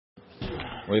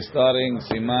We're starting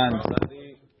Siman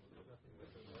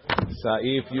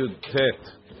Saif Yud Tet.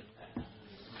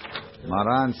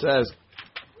 Maran says,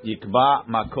 Yikba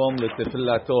makom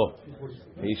letefillatah.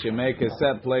 He should make a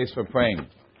set place for praying.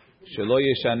 Shelo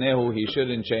yeshanehu, he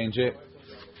shouldn't change it.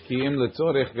 Ki im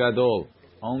letzorech gadol,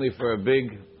 only for a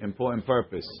big, important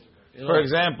purpose. For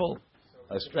example,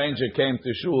 a stranger came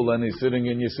to shul and he's sitting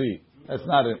in your seat. That's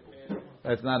not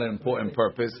an important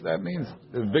purpose. That means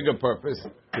there's a bigger purpose,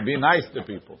 to be nice to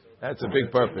people. That's a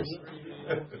big purpose.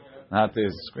 Not to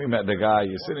scream at the guy,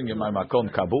 you're sitting in my makom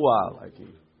kabua, like he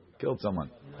killed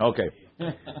someone. Okay.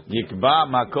 Yikba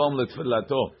makom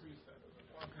letfilato.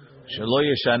 Shelo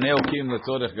yeshaneu kim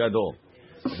letzorech gadol.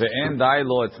 Ve'en dai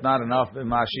lo, it's not enough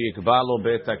b'ma sheyikba lo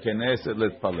bet hakeneset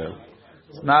letpalel.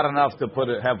 It's not enough to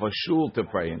have a shul to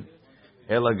pray in.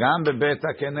 Elagam bebet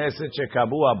hakeneset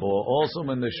shekabua bo. Also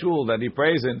in the shul that he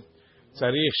prays in,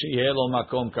 tzarich sheyeh lo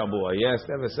makom kabua. He has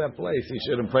to have a set place. He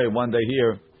shouldn't pray one day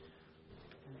here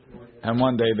and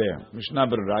one day there. Mishnah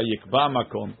Berurah yikba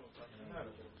makom.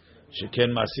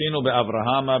 Sheken masinu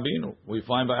beAvraham Avinu. We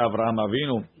find by Avraham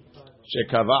Avinu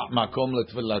shekava makom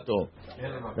letfilato,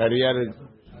 that he had a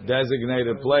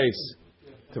designated place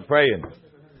to pray in.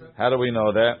 How do we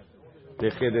know that?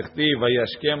 Dechidechtiv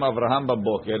vayashkem Avraham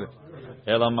baboker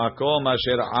el makom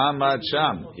asher amad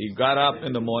sham. He got up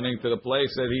in the morning to the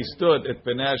place that he stood at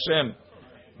Penei Hashem,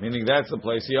 meaning that's the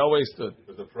place he always stood.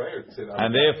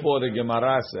 And therefore the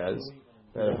Gemara says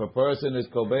that if a person is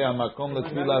kobeya makom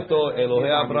letfilato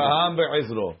Elohei Avraham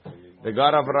be'izro, the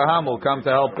God of Abraham will come to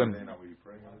help him,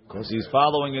 because he's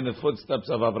following in the footsteps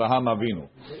of Avraham Avinu.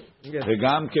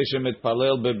 V'gam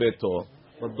keshemitpalel bebeto,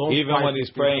 even when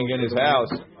he's praying in his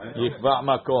house, yikva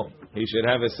makom, he should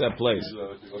have a set place.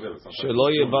 Shelo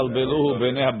yivalbeluhu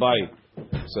b'nei habayit,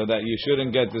 so that you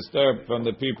shouldn't get disturbed from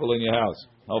the people in your house.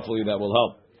 Hopefully that will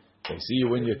help. They see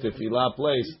you in your tefillah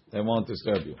place, they won't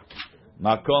disturb you.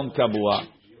 Makom kabua,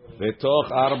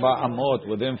 v'toch arba amot,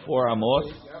 within 4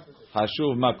 amot,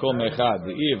 hashuv makom echad.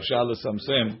 The if shal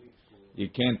samsem, you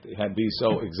can't be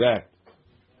so exact.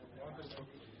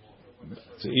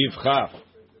 Tzif chaf.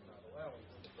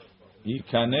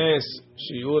 Yikanes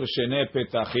shiur shene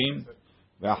petachim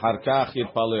ve'achar kach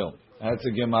yitpalel. That's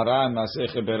a Gemara in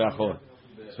Masechet Berachot.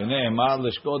 Shneimar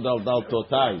lishkod al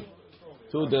daltotai,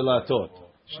 2 delatot,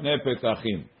 shne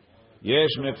petachim.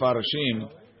 Yesh mefarshim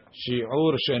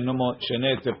shiur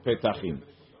shene petachim.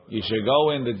 You should go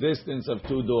in the distance of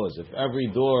 2 doors. If every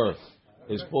door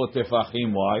is 4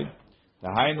 tefachim wide,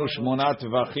 Tahainu 8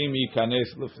 tefachim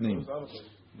yikanes lefnim.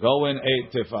 Go in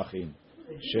 8 tefachim.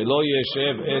 Shelo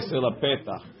yeshev esel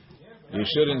apetach. You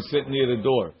shouldn't sit near the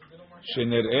door.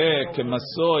 Shenireh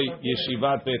kemasoy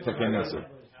yeshivat bet hakeneset.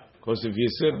 Because if you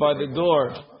sit by the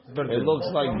door, it looks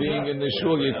like being in the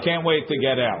shul. You can't wait to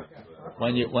get out.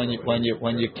 When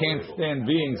you can't stand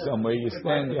being somewhere,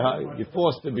 you're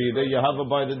forced to be there. You hover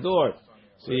by the door,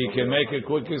 so you can make a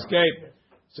quick escape.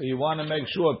 So you want to make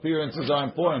sure appearances are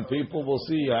important. People will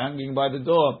see you hanging by the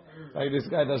door. Like, this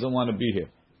guy doesn't want to be here.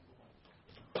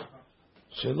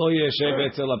 Shelo yeshev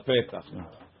etzel hapetach.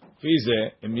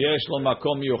 Fize, im yesh lo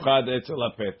makom yuchad etzel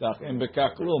hapetach, im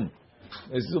bekach klum.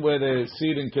 This is where the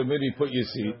seating committee put your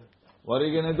seat. What are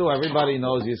you going to do? Everybody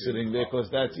knows you're sitting there because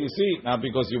that's your seat, not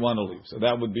because you want to leave. So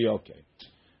that would be okay.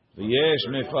 V'yesh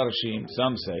mefarshim,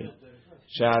 some say,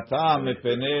 she'ata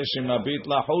mepeneh shemabit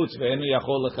lachutz ve'enu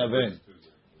yachol lechaven.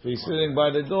 If he's sitting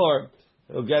by the door,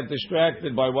 he'll get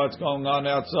distracted by what's going on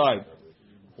outside.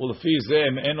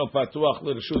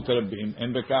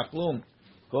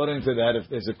 According to that, if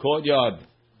there's a courtyard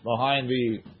behind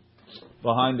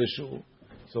the shul,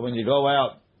 so when you go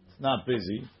out, it's not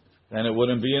busy, then it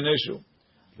wouldn't be an issue.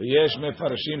 V'yesh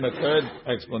mefarshim, a third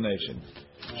explanation.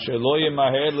 Shelo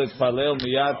yemaher litpalel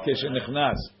miyad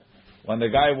keshenichnas. When the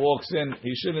guy walks in,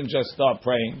 he shouldn't just start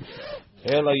praying.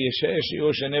 Ela yeshesh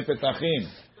shiur shenei petachim.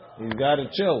 He's got to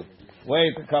chill.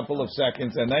 Wait a couple of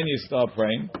seconds, and then you start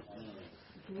praying.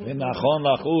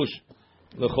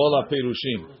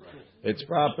 It's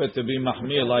proper to be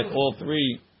mahmir like all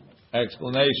 3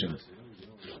 explanations.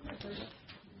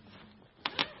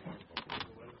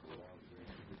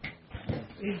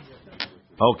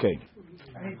 Okay.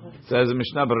 Says the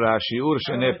Mishnah Berurah, shiur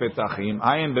shenei petachim,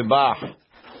 ayin bebach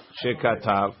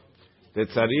shekatav,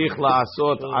 tetzarich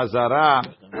la'asot azara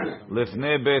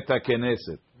lefnei bet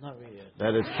hakeneset.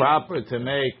 That it's proper to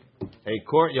make a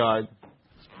courtyard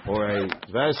or a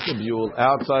vestibule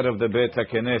outside of the Bet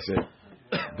HaKnesset,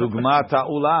 dugmat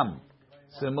ha'ulam,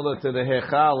 similar to the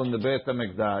Hechal in the Bet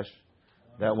HaMikdash,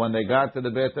 that when they got to the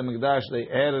Bet HaMikdash, they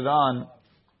added on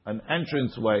an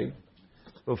entranceway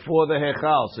before the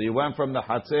Hechal. So you went from the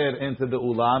Hatzer into the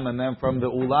Ulam, and then from the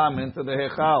Ulam into the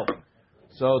Hechal.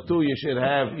 So too, you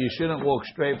shouldn't walk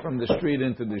straight from the street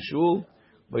into the shul,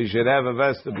 but you should have a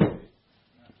vestibule.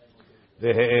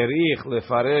 Ve'erich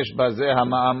lefaresh bazeh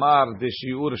ha'ma'amar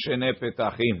deshiur shene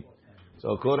petachim. So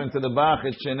according to the Bach,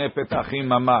 it's shene petachim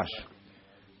mamash.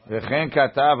 Ve'chen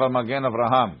katav ha'magen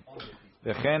Avraham.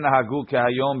 Ve'chen hagu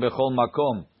kehayom bechol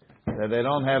makom. That they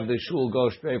don't have the shul go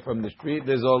straight from the street.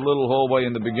 There's a little hallway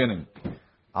in the beginning.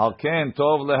 Al ken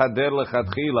tov lehader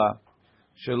lechatchila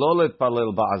shelo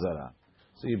letpalel ba'azara.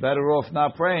 So you're better off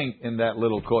not praying in that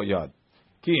little courtyard.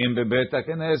 Ki im bebet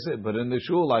haKnesset, but in the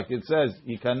shul, like it says,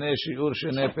 yikaneh shiur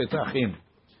sheneh petachim.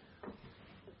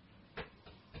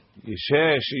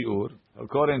 Yisheh shiur.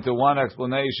 According to one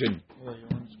explanation,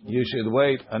 you should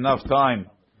wait enough time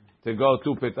to go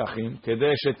to petachim,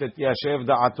 kedei shetetyashev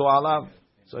da'ato alav,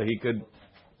 so he could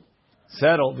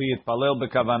settle v'yitpalel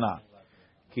b'kavanah.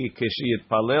 Ki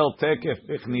k'shiyitpalel tekef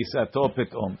b'chnisato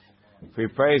pitom. If he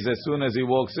prays as soon as he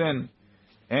walks in,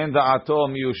 and da'ato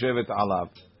miyushevet alav,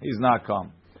 he's not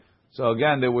calm. So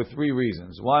again, there were three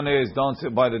reasons. One is don't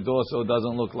sit by the door so it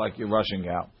doesn't look like you're rushing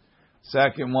out.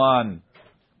 Second one,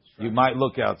 you might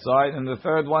look outside. And the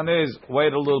third one is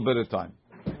wait a little bit of time.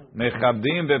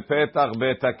 Mechabdim bepetach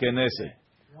bet haKnesset.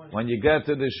 When you get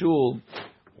to the shul,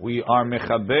 we are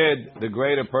mechabed the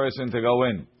greater person to go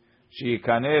in.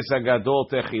 Sheikanes hagadol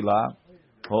techila.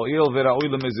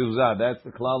 That's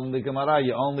the klal in the Gemara.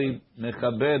 You only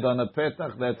mechabed on a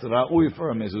petach that's ra'ui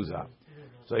for a mezuzah.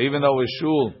 So even though a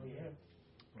shul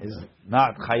is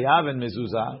not chayav in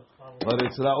mezuzah, but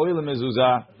it's ra'ui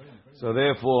mezuzah, so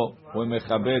therefore we're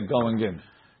mechabed going in.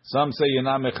 Some say you're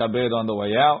not mechabed on the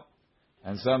way out,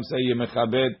 and some say you're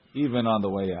mechabed even on the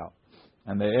way out.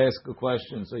 And they ask a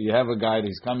question. So you have a guy,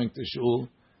 he's coming to shul,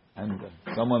 and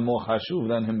someone more chashuv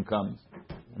than him comes.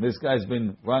 And this guy's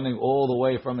been running all the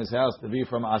way from his house to be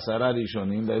from Asara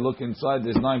Rishonim. They look inside,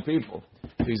 there's 9 people.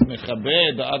 If he's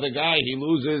mechabed, the other guy, he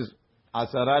loses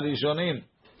Asara Rishonim.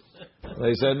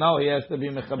 They said, no, he has to be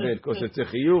mechabed, because it's a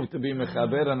chiyuv to be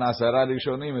mechabed, and Asara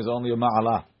Rishonim is only a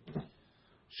ma'ala.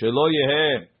 Shelo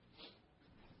yeheh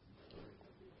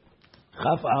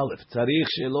Chaf Aleph, tzarich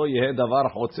shelo yeheh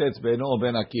davar chotzetz beino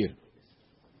ben akir.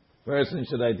 Person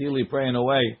should ideally pray in a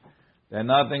way that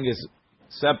nothing is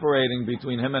separating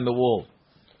between him and the wall.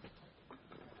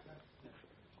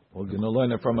 We're going to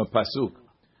learn it from a pasuk.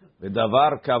 The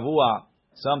davar kavua,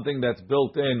 something that's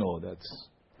built in or that's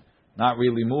not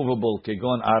really movable,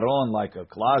 kegon aron, like a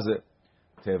closet,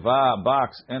 teva,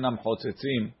 box, enam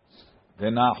chotzetzim,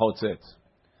 v'na chotzetz.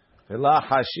 V'la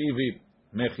hashivi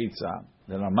mechitza.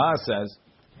 The Rama says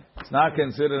it's not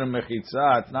considered a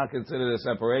mechitza, it's not considered a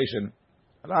separation.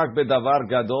 Rak bedavar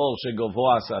gadol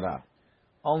shegovo asara.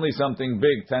 Only something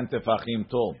big, 10 tefachim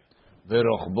tall.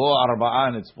 Verochbo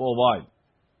arba'an, it's 4 wide.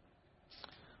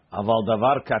 Aval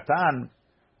davar katan,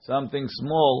 something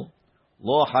small,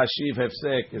 lo hashiv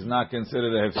hefsek, is not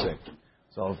considered a hefsek.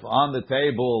 So if on the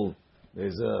table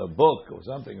there's a book or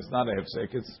something, it's not a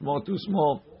hefsek, it's too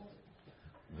small.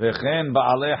 Vechen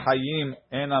ba'alei hayim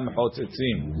enam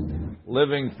chotzetzim.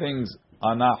 Living things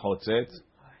are not chotzetz.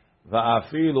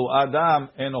 Va'afilu adam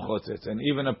eno chotzetz. And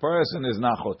even a person is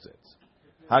not chotzetz.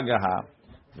 Hagaha.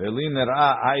 Veli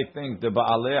nera, I think the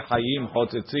ba'alei hayim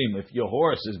chotzetzim. If your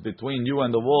horse is between you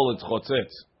and the wall, it's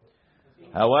chotzetz.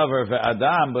 However,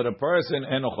 ve'adam, but a person,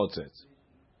 eno chotzetz.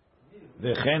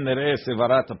 Vechen nere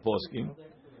sevarat poskim.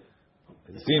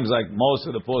 It seems like most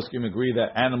of the poskim agree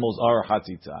that animals are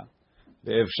chatzitza.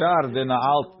 Ve'efshar de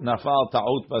nafal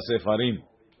ta'ut b'sefarim.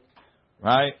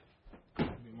 Right?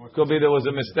 Could be there was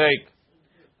a mistake.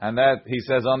 And that, he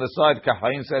says on the side,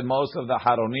 Kahaim said most of the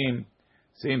Haronim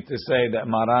seem to say that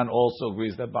Maran also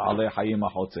agrees that Ba'alei Hayim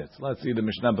HaChotzetz. Let's see the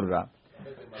Mishnah Berurah.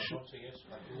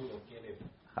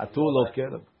 Hatul or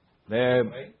Kereb. They're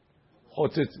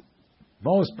Chotzetz.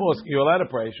 Most posts, you're allowed to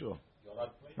pray, sure.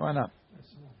 Why not?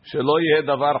 Shelo yeh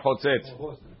davar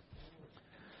Chotzetz.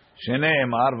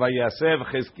 Shene'emar vayasev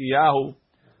Chizkiyahu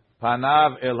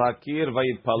panav el hakir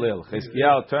vayitpalel.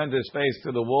 Chizkiyahu turned his face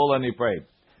to the wall and he prayed.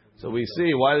 So we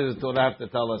see, why does the Torah have to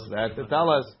tell us that? To tell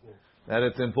us that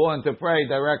it's important to pray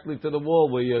directly to the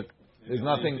wall where there's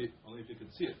nothing, only if you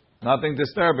can see it. Nothing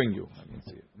disturbing you. I can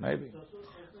see it. Maybe.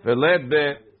 Veled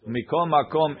be mikom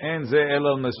makom en ze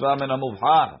elel misva min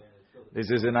hamuvhar.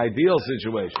 This is an ideal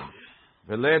situation.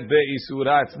 Veled be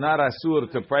isura. It's not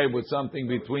asur to pray with something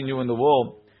between you and the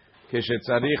wall.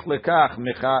 Keshetzarich lekach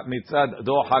mitzad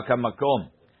doha kamakom,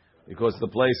 because the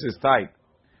place is tight.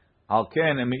 Al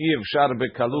ken emi'iv shar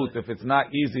bekalut, if it's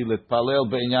not easy litpalel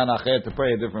be'inyan acher, to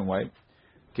pray a different way.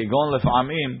 Kigon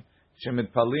lefamim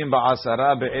shemitpalim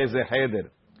ba'asara be'eze cheder.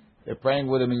 They're praying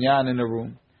with a minyan in a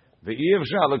room. And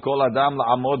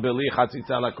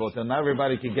not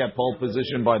everybody can get pole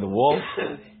position by the wall.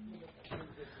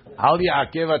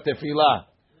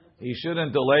 He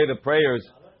shouldn't delay the prayers.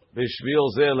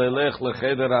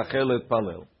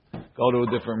 Go to a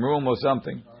different room or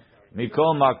something.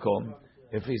 Mikol makom.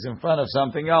 If he's in front of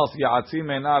something else, ya'atzim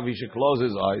einav, he should close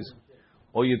his eyes.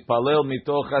 Or yitpalel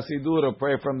mitoch hasidur, or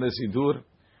pray from the sidur.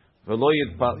 V'lo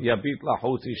yabit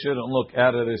lachutz, he shouldn't look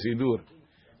out of the sidur.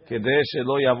 Kedei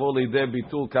shelo yavo lidei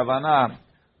bitul kavana,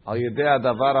 al yedei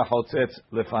hadavar hachotzetz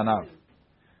lefanav.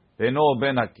 Beno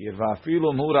ben hakir,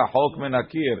 va'afilu hu rachok min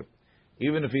hakir,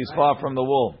 even if he's far from the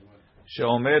wall.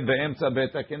 She'omed be'emtza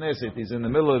bet haKnesset, he's in the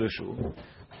middle of the shul.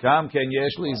 Kam ken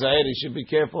yesh li zaher, he should be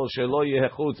careful. Shelo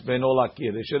yehechutz beno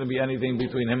lakir, there shouldn't be anything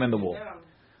between him and the wall.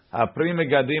 Hapri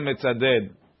megadim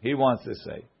etzaded, he wants to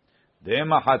say.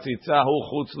 De'ema hatzitza hu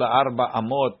chutz la'arba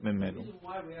amot mimenu.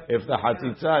 If the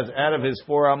hatzitza is out of his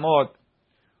 4 amot,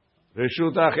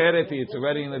 reshut achereti, it's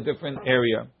already in a different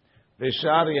area.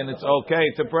 Veshari, and it's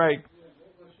okay to pray.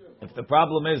 If the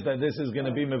problem is that this is going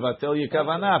to be mevatel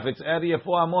yekavana, if it's area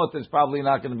 4 amot, it's probably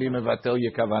not going to be mevatel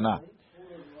yekavana.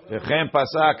 V'chem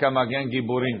pasak hamagen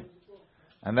giburim,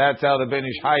 and that's how the Ben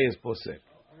Ish Hai is posek. It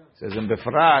says in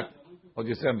Befrat, what do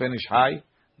you say in Ben Ish Hai?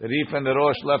 The Rif and the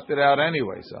Rosh left it out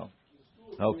anyway. So,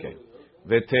 okay.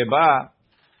 V'teba,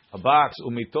 a box,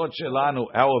 umitot shelanu,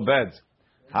 our beds,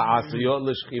 ha'asiyot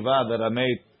l'shchiva, that are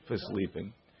made for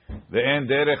sleeping. Ve'en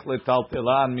derech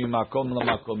letaltelan mimakom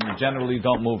lamakom. You generally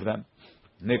don't move them.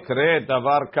 Nikre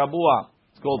davar kabua.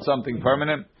 It's called something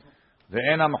permanent.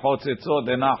 Ve'en am chotzetzot,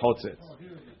 they're not chotzet.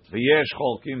 V'yesh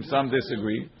cholkim, some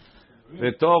disagree.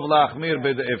 V'tov lachmir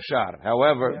b'de'efshar.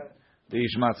 However, the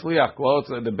Ish Matzliach quotes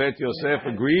that the Bet Yosef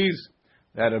agrees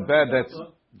that a bed that's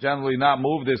generally not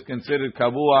moved is considered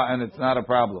kabua and it's not a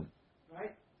problem.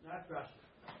 Right? Not Russia.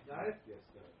 Got it? Yes,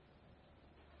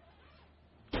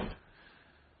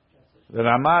 The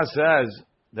Ramah says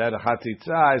that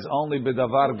Hatzitza is only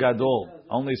b'davar gadol,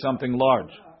 only something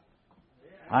large.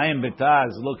 Ayin b'taz,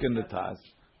 look in the taz.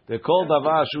 They call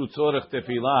davar shu tzorech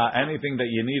tefillah, anything that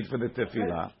you need for the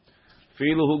tefillah.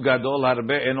 Filuhu gadol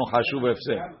harbe enu chashuv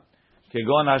efsek.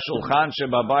 Kegon hashulchan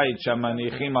shebabayit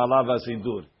shamanichim alav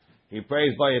hasidur. He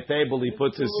prays by a table, he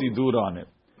puts his sidur on it.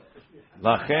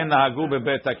 Lachen nahagu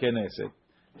bebet haKnesset.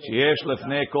 Sheyesh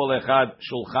lefnei kol echad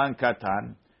shulchan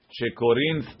katan.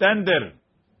 Shekorin stender.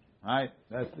 Right?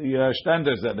 That's the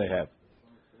standards that they have.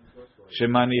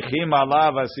 Shemanichim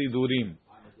alav hasidurim.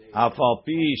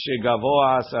 Afalpi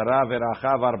shegavoa asara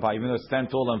verachav arba. Even though it's 10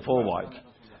 tall and 4 wide.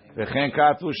 V'chen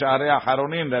katu sharei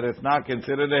acharonim, that it's not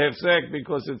considered a hefsek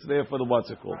because it's there for the what's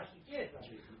it called. It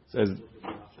says,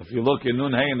 if you look in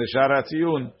Nun Hey in the Sharat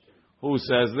Tziyun, who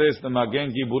says this? The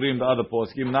Magen Giburim, the other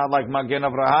poskim, not like Magen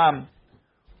Avraham,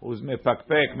 who's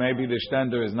mepakpek. Maybe the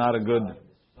stender is not a good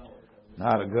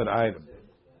item.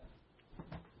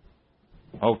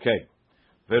 Okay.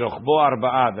 V'rochbo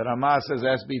arba'a. The Ramah says it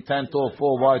has to be 10 tall,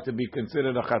 4 wide to be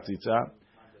considered a chatzitza.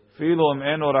 Filum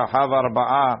eno rahav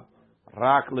arba'a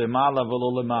rak lemala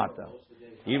v'lo lemata.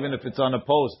 Even if it's on a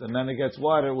post and then it gets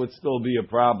wider, it would still be a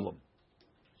problem.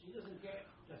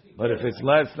 But if it's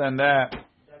less than that,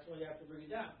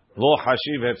 lo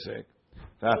hashiv hefsek.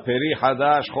 V'aperi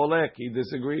hadash cholek, he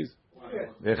disagrees.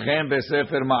 V'chem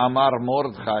besefer ma'amar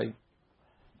Mordechai.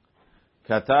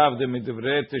 Katav de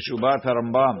midivrei teshuvat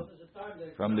harambam.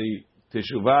 From the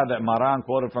teshuvah that Maran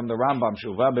quoted from the Rambam,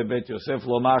 Shuvah bebet Yosef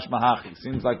lo mash mahachi.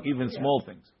 Seems like even small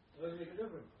things.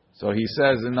 So he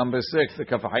says in number 6, the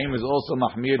Kaf HaChaim is also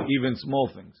mahmir, even small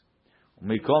things.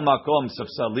 Mikol makom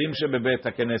safsalim shebebet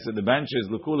haKnesset, the benches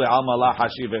l'kule alma la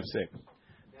hashiv efsek.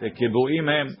 The kibuim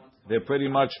hem, they're pretty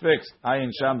much fixed.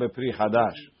 Ayin sham bepri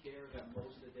hadash.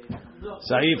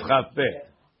 Saif chavpet.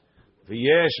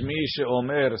 V'yesh mi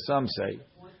sheomer, some say,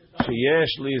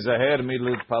 sheyesh li zaher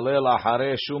militpalel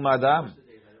acharei shum adam,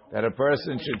 that a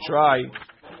person should try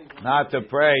not to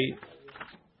pray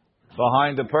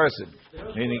behind the person.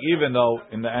 Meaning, even though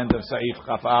in the end of Saif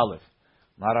Chaf Aleph,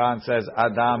 Maran says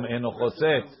Adam enu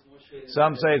chosetz.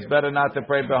 Some say it's better not to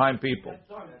pray behind people.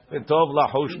 It's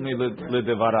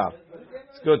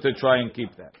good to try and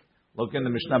keep that. Look in the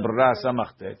Mishnah Berurah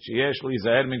Samachtet. Sheyesh li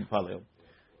zaher mitpalel.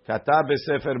 Kata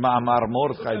besefer ma'amar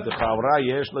Mordechai d'chavra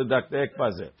yesh ledaktek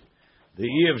bazeh. The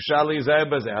efshar li zaher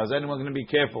bazeh. How's anyone going to be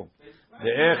careful? The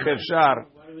efshar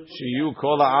shiyu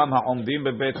kol ha'am ha'omdim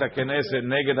bebet haKnesset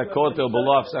neged hakotel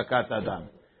b'lo hafsakat adam.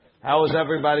 How is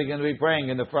everybody going to be praying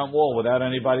in the front wall without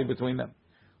anybody between them?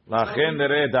 Lachen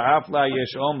dereh da'afla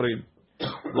yesh omrim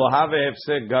lo have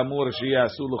hefsek gamur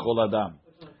shiyasu l'chol adam.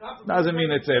 Doesn't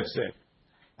mean it's hefsek,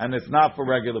 and it's not for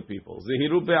regular people.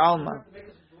 Zehiru be'alma.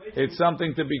 it's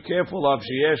something to be careful of.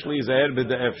 Sheyesh li zaher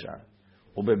b'de'efshar.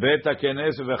 Ubebet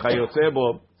hakenes v'chayotze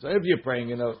bo. So if you're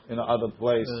praying in a other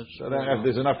place, so then if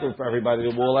there's enough room for everybody to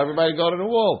the wall, everybody go to the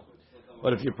wall.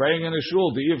 But if you're praying in a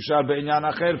shul, the yivshar be'inyan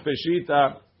acher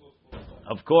peshita.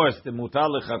 Of course, the mutar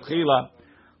lechatchila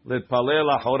litpalel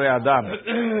achorei adam.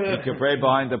 You can pray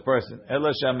behind the person.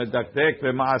 Ela shemedakdek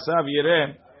v'maasav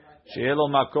yireh she'eh lo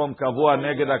makom kavua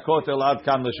neged hakotel ad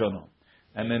kan leshono.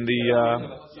 And in the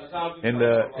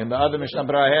other Mishnah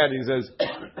Berurah I had, he says,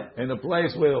 in the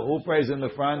place where who prays in the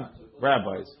front,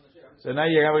 rabbis. So now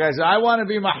you have a guy say, I want to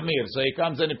be mahmir. So he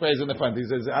comes and he prays in the front. He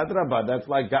says, Adrabah, that's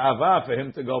like ga'ava for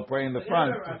him to go pray in the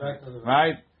front,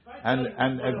 right? And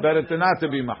it's better to not to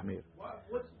be mahmir.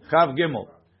 Chav Gimel,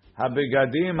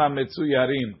 habegadim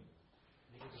hametzuyarim.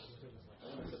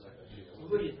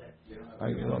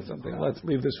 You know something? Let's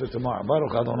leave this for tomorrow.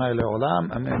 Baruch Adonai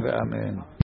le'olam. Amen ve'amen.